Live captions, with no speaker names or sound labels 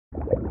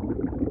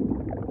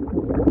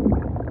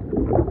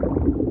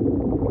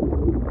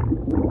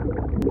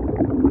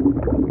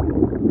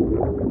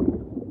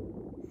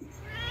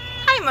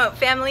Mote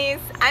families,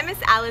 I'm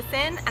Miss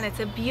Allison and it's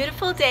a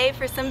beautiful day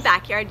for some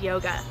backyard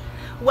yoga.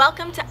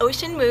 Welcome to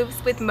Ocean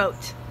Moves with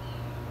Mote.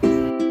 Today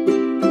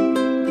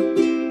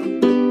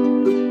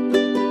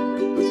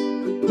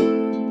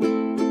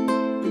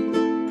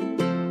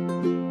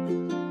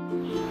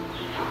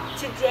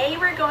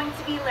we're going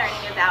to be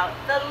learning about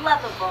the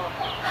lovable,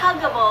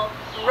 huggable,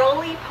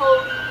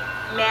 roly-poly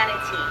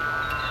manatee.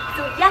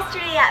 So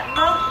yesterday at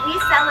Mote we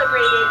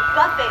celebrated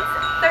Buffett's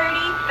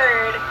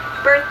 33rd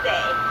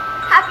birthday.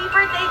 Happy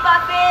birthday,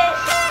 Buffett!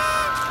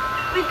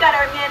 We've got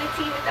our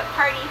manatee with a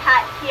party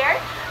hat here,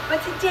 but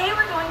today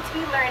we're going to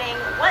be learning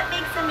what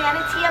makes a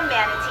manatee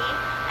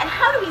and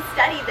how do we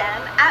study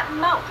them at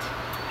Mote.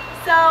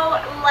 So,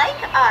 like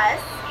us,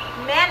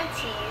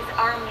 manatees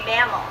are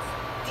mammals.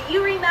 Do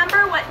you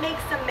remember what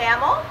makes a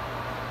mammal?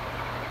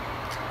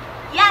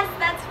 Yes,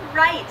 that's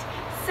right.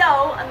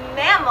 So,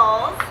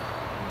 mammals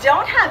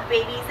don't have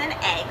babies and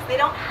eggs. They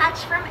don't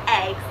hatch from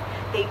eggs.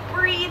 They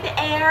breathe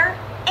air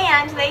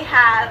and they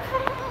have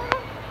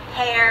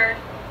hair.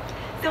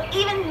 So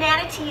even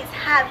manatees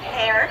have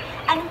hair,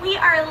 and we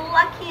are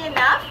lucky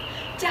enough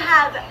to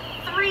have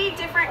 3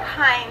 different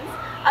kinds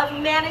of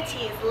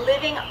manatees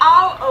living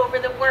all over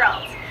the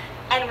world.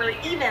 And we're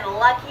even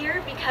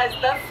luckier because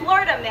the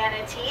Florida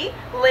manatee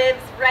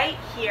lives right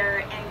here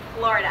in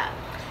Florida.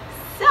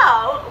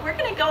 So we're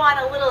going to go on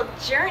a little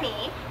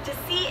journey to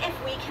see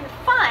if we can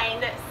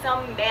find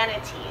some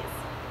manatees.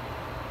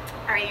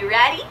 Are you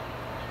ready?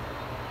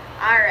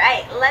 All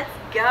right, let's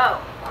go.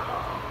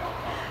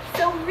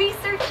 So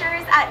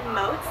researchers at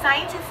Mote,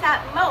 scientists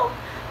at Mote,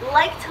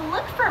 like to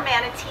look for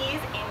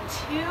manatees in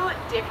 2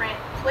 different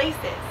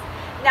places.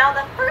 Now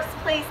the first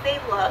place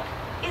they look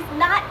is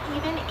not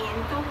even in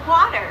the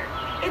water.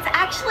 It's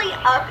actually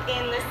up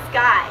in the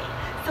sky.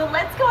 So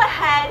let's go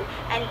ahead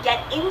and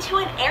get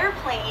into an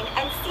airplane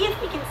and see if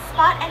we can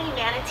spot any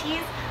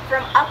manatees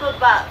from up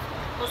above.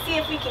 We'll see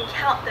if we can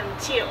count them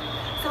too.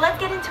 So let's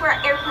get into our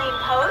airplane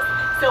pose.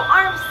 So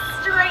arms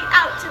straight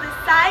out to the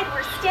side.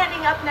 We're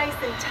standing up nice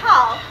and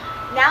tall.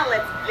 Now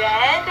let's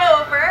bend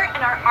over,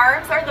 and our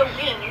arms are the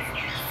wings.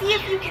 See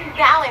if you can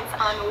balance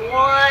on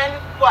one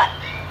foot.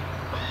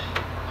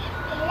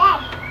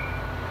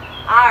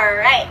 All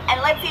right,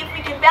 and let's see if we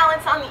can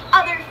balance on the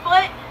other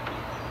foot.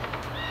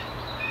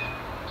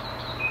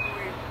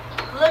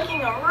 We're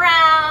looking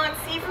around,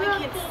 see if we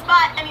can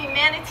spot any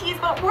manatees,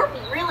 but we're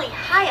really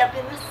high up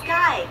in the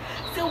sky.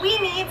 So we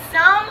need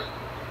some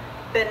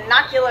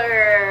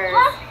binoculars.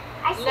 Look,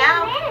 I see a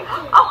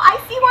manatee. Oh, I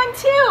see one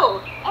too.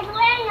 It's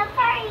wearing a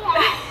party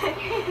hat.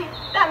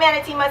 That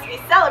manatee must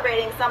be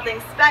celebrating something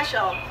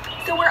special.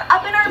 So we're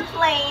up in our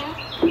plane,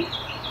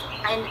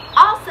 and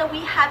also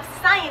we have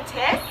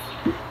scientists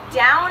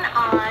down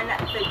on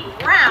the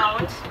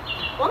ground.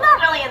 Well, not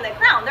really in the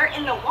ground, they're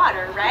in the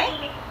water,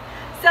 right?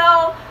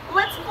 So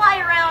let's fly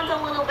around a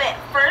little bit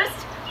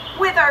first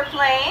with our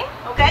plane,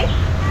 okay?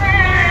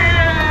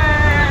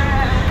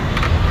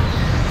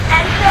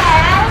 And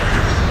then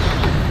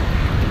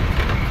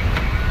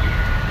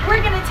we're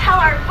gonna tell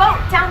our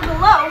boat down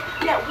below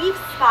that we've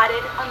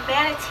spotted a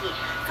manatee.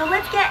 So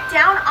let's get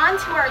down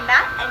onto our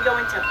mat and go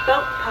into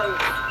boat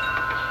pose.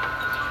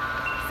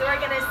 So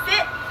we're gonna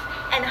sit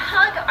and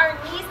hug our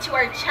knees to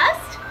our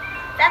chest.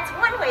 That's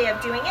one way of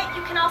doing it.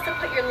 You can also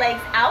put your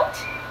legs out,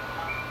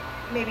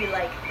 maybe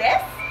like this,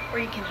 or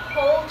you can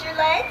hold your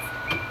legs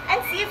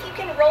and see if you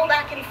can roll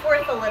back and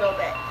forth a little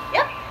bit.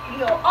 Yep, you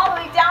can go all the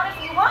way down if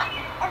you want.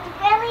 It's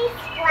really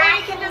splashy. Or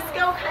you can just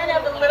go kind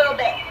of a little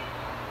bit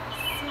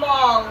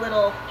small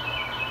little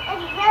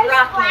It's really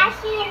rocking.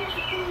 splashy in the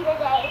sea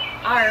today.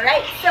 All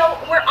right, so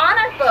we're on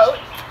our boat,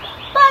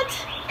 but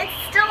it's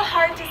still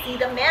hard to see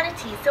the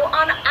manatee. So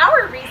on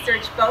our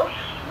research boat,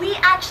 we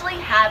actually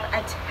have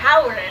a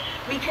tower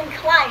we can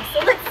climb.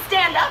 So let's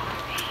stand up,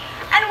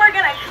 and we're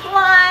gonna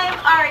climb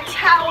our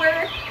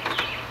tower.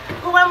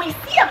 When we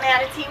see a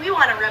manatee, we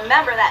wanna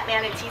remember that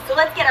manatee. So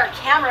let's get our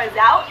cameras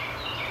out,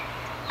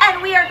 and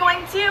we are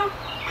going to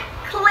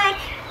click.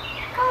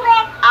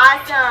 Click.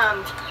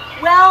 Awesome.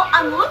 Well,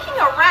 I'm looking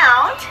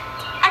around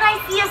and I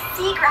see a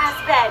seagrass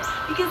bed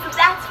because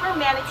that's where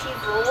manatees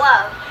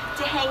love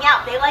to hang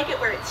out. They like it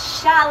where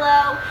it's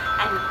shallow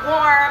and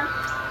warm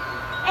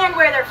and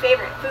where their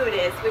favorite food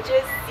is, which is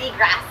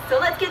seagrass. So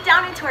let's get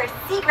down into our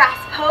seagrass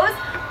pose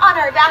on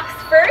our backs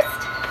first.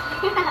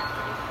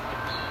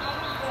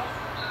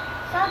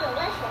 So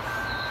delicious.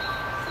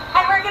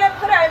 And we're gonna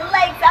put our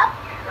legs up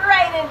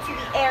right into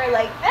the air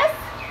like this,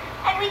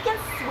 and we can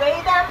sway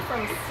them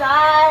from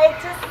side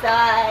to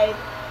side,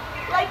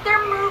 like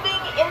they're moving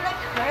in the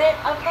current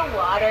of the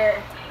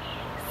water.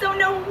 So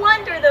no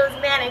wonder those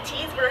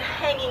manatees were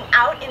hanging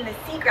out in the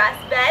seagrass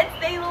beds.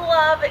 They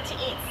love to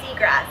eat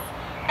seagrass.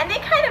 And they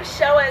kind of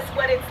show us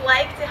what it's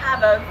like to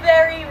have a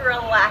very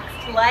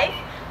relaxed life,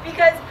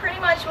 because pretty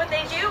much what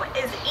they do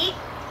is eat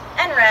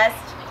and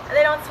rest, and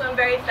they don't swim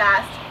very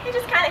fast. They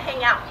just kind of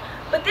hang out.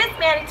 But this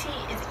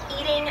manatee is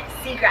eating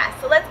seagrass.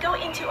 So let's go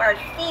into our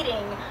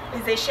feeding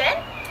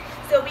position.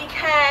 So we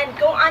can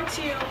go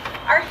onto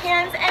our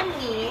hands and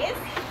knees,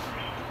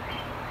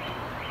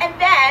 And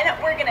then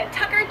we're gonna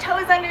tuck our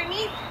toes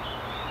underneath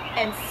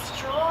and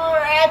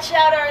stretch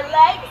out our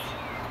legs.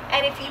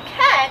 And if you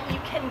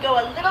can go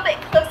a little bit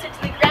closer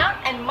to the ground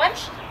and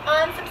munch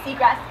on some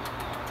seagrass.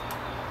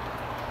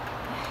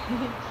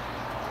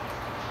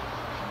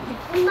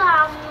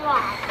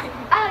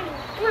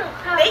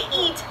 They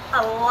eat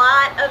a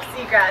lot of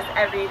seagrass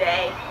every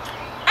day,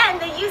 and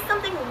they use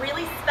something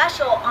really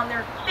special on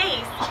their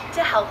face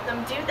to help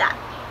them do that.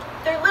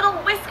 Their little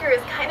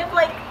whiskers, kind of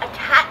like a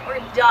cat or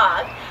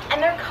dog,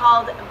 and they're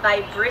called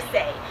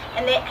vibrissae,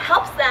 and it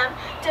helps them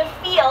to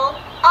feel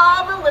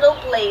all the little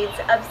blades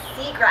of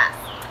seagrass.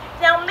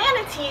 Now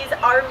manatees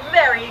are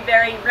very,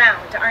 very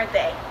round, aren't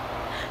they?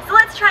 So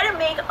let's try to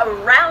make a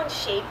round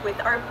shape with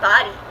our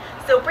body.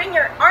 So bring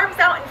your arms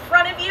out in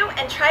front of you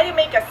and try to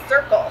make a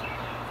circle.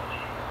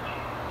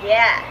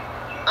 Yeah,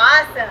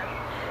 awesome.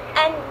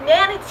 And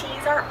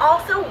manatees are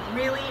also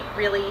really,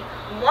 really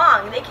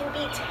long. They can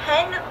be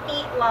 10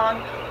 feet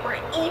long or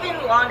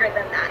even longer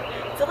than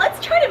that. So let's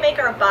try to make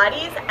our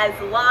bodies as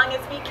long as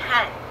we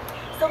can.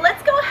 So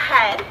let's go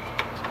ahead.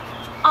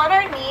 On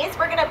our knees,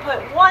 we're gonna put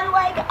one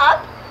leg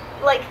up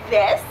like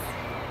this.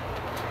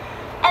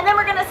 And then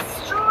we're gonna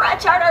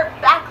stretch out our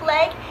back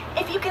leg.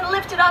 If you can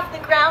lift it off the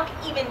ground,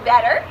 even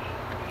better.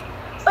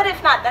 But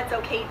if not, that's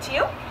okay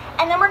too.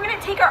 And then we're gonna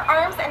take our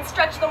arms and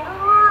stretch them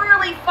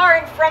really far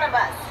in front of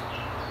us.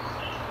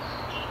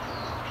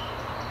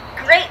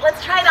 Great,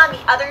 let's try it on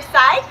the other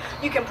side.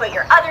 You can put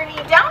your other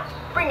knee down,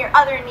 bring your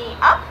other knee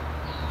up.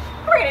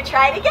 We're gonna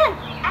try it again.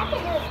 I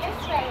can do it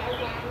this way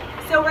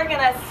again. So we're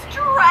gonna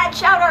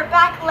stretch out our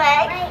back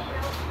leg. Wait,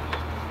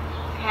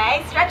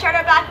 Okay, stretch out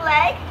our back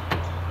leg.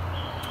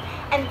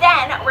 And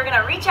then we're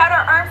gonna reach out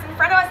our arms in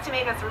front of us to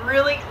make us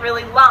really,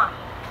 really long.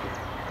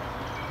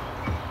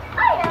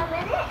 wait a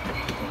minute.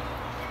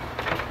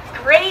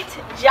 Great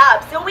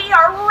job. So we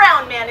are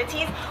round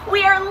manatees.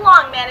 We are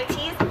long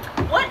manatees.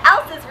 What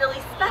else is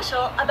really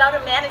special about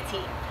a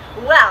manatee?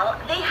 Well,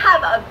 they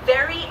have a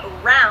very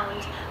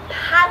round,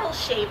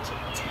 paddle-shaped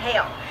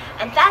tail.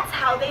 And that's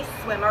how they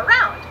swim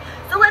around.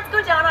 So let's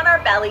go down on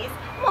our bellies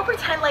and we'll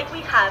pretend like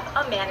we have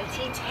a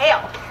manatee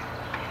tail.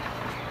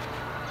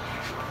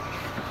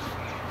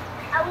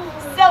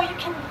 So you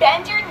can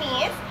bend your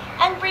knees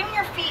and bring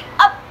your feet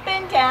up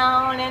and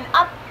down and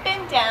up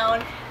and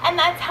down, and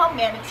that's how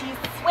manatees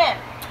swim.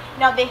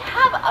 Now they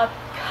have a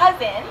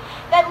cousin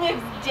that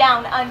lives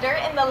down under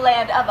in the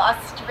land of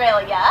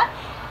Australia,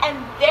 and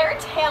their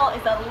tail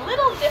is a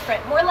little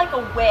different, more like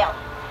a whale.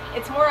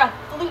 It's more a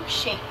flute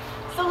shape.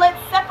 So let's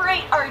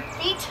separate our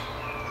feet,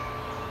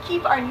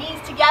 keep our knees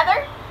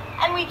together,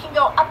 and we can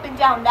go up and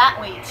down that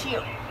way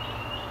too.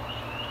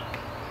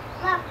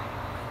 Look.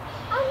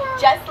 Oh,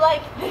 no. Just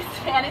like this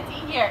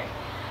manatee here.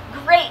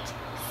 Great.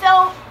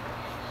 So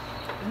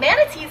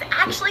manatees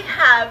actually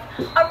have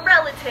a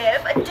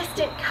relative, a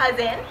distant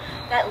cousin,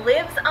 that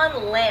lives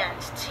on land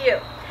too.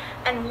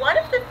 And one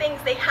of the things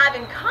they have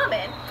in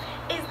common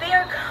is they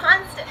are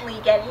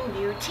constantly getting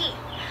new teeth.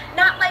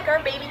 Not like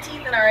our baby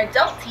teeth and our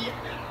adult teeth,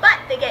 but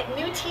they get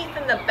new teeth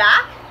in the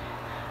back,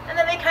 and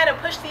then they kind of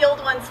push the old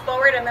ones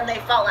forward and then they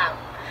fall out.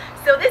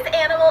 So this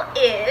animal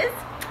is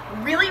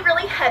really,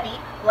 really heavy,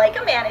 like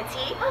a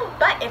manatee,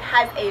 but it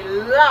has a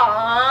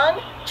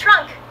long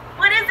trunk.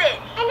 What is it?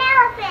 An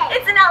elephant.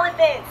 It's an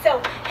elephant.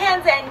 So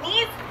hands and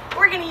knees.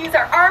 We're going to use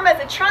our arm as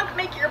a trunk.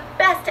 Make your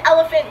best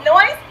elephant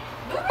noise.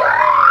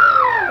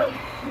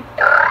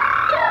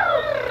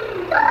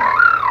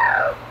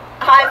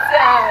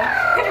 Awesome.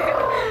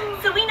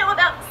 So we know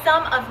about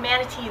some of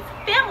manatee's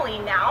family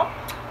now.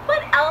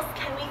 What else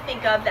can we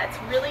think of that's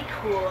really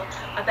cool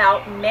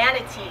about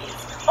manatees?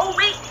 Oh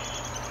wait,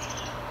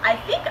 I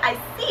think I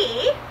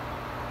see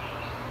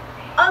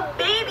a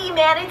baby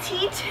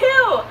manatee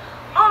too.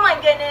 Oh my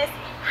goodness,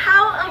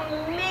 how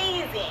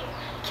amazing.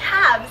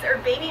 Calves or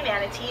baby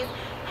manatees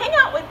hang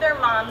out with their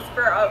moms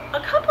for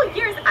a couple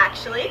years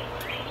actually,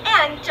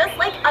 and just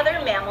like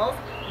other mammals,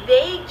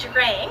 they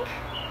drink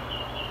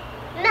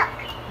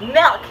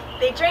milk.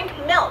 They drink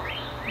milk,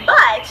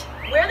 but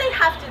where they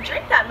have to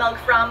drink that milk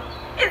from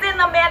is in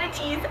the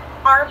manatee's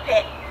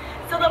armpit.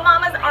 So the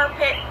mama's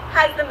armpit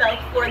has the milk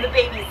for the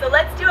baby. So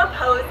let's do a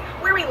pose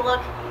where we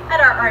look at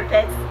our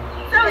armpits.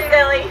 So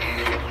silly.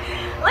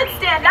 Let's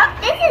stand up,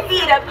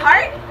 feet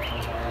apart.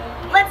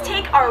 Let's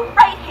take our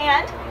right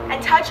hand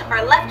and touch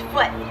our left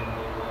foot.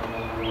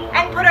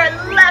 And put our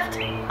left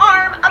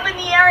arm up in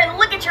the air and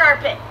look at your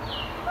armpit.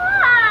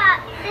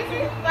 Ah, this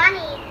is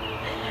funny.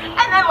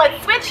 And then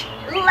let's switch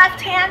left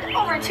hand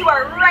over to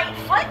our right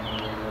foot.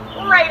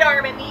 Right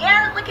arm in the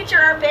air, look at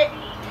your armpit.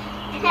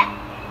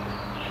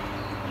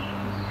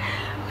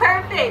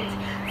 Perfect.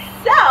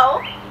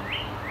 So,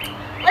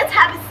 let's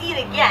have a seat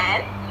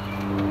again,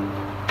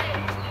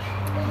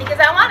 because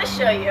I want to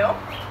show you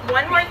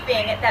one more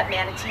thing that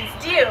manatees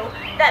do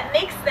that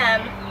makes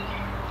them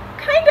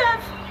kind of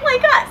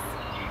like us,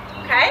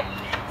 okay?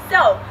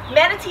 So,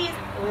 manatees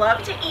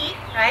love to eat,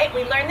 right?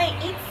 We learned they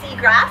eat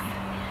seagrass,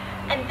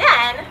 and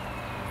then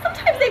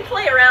sometimes they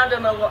play around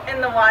in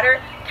the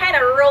water, kind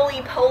of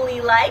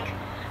roly-poly like.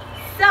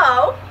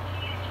 So,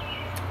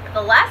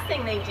 But the last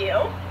thing they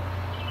do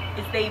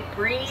is they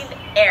breathe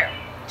air,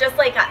 just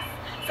like us.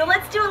 So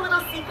let's do a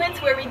little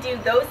sequence where we do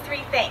those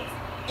three things.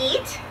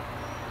 Eat,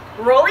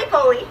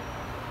 roly-poly,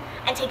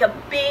 and take a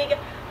big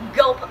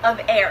gulp of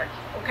air,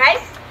 okay?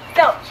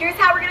 So here's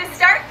how we're gonna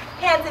start.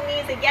 Hands and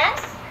knees again.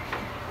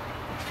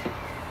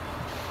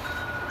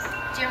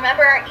 Do you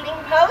remember our eating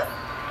pose?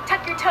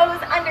 Tuck your toes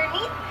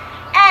underneath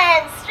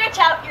and stretch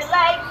out your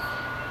legs.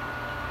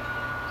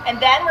 And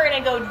then we're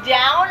gonna go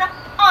down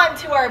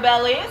onto our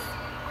bellies,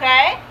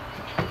 okay?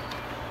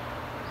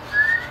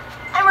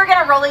 And we're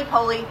gonna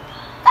roly-poly.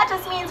 That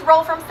just means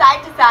roll from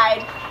side to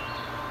side.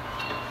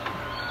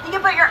 You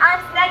can put your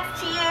arms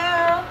next to you.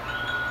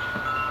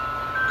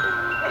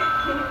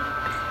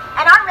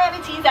 And our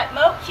manatees at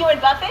Mote,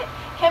 and Buffett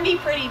can be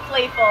pretty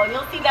playful.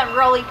 You'll see them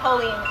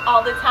roly-polying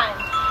all the time.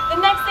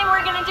 The next thing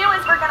we're gonna do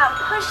is we're gonna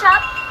push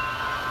up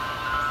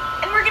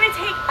and we're gonna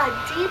take a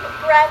deep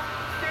breath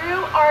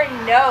through our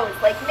nose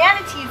like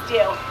manatees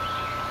do.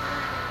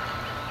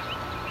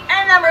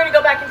 And then we're gonna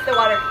go back into the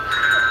water.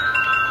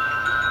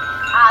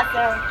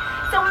 Awesome.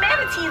 So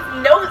manatees'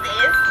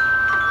 noses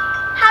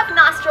have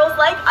nostrils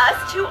like us,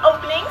 2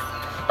 openings,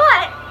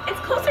 but it's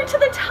closer to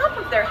the top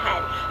of their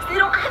head. So they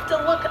don't have to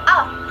look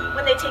up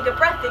when they take a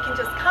breath. They can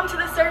just come to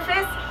the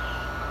surface,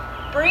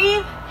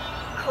 breathe,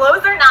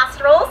 close their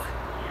nostrils,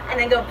 and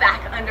then go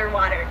back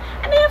underwater.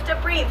 And they have to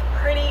breathe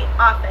pretty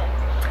often.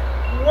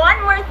 One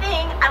more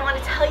thing I want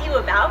to tell you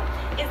about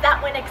is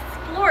that when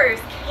explorers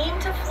came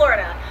to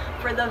Florida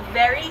for the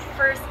very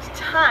first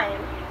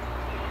time,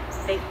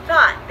 they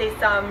thought they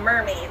saw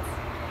mermaids.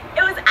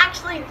 It was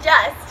actually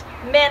just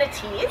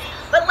manatees,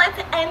 but let's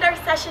end our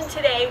session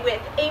today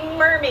with a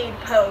mermaid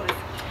pose.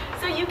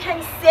 So you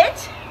can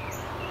sit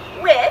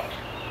with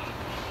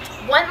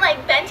one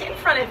leg bent in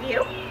front of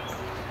you,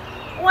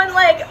 one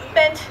leg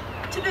bent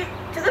to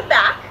the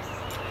back,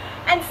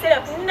 and sit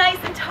up nice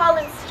and tall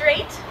and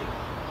straight.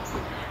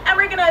 And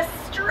we're gonna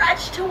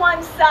stretch to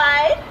one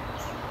side,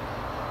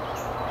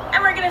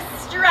 and we're gonna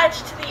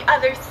stretch to the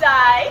other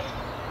side.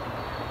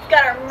 We've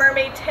got our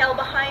mermaid tail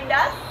behind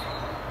us.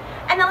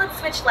 And now let's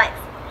switch legs,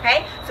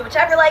 okay? So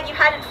whichever leg you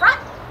had in front,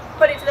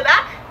 put it to the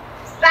back.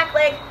 Back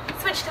leg,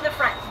 switch to the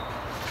front.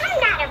 I'm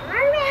not a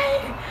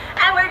mermaid.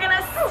 And we're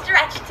gonna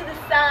stretch to the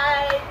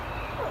side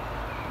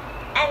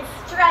and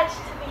stretch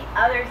to the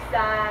other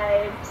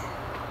side.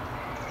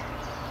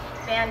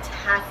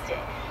 Fantastic.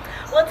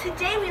 Well,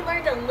 today we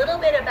learned a little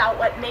bit about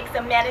what makes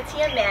a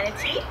manatee,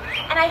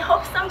 and I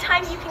hope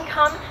sometime you can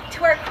come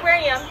to our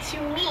aquarium to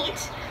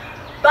meet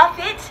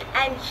Buffett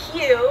and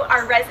Hugh,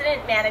 our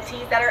resident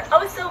manatees that are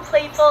oh so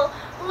playful,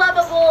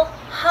 lovable,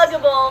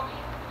 huggable,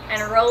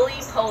 and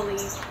roly-poly.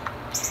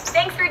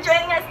 Thanks for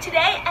joining us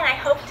today, and I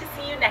hope to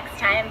see you next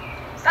time.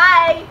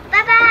 Bye!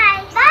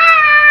 Bye-bye. Bye!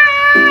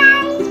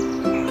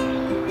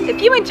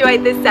 If you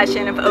enjoyed this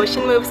session of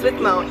Ocean Moves with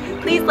Mote,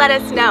 please let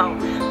us know.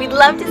 We'd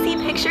love to see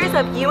pictures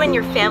of you and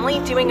your family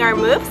doing our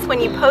moves when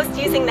you post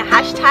using the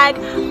hashtag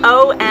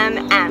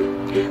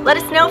OMM. Let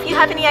us know if you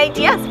have any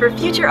ideas for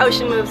future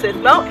Ocean Moves with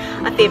Mote,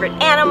 a favorite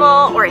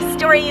animal, or a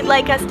story you'd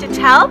like us to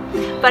tell.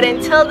 But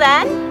until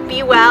then,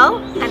 be well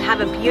and have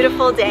a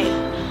beautiful day.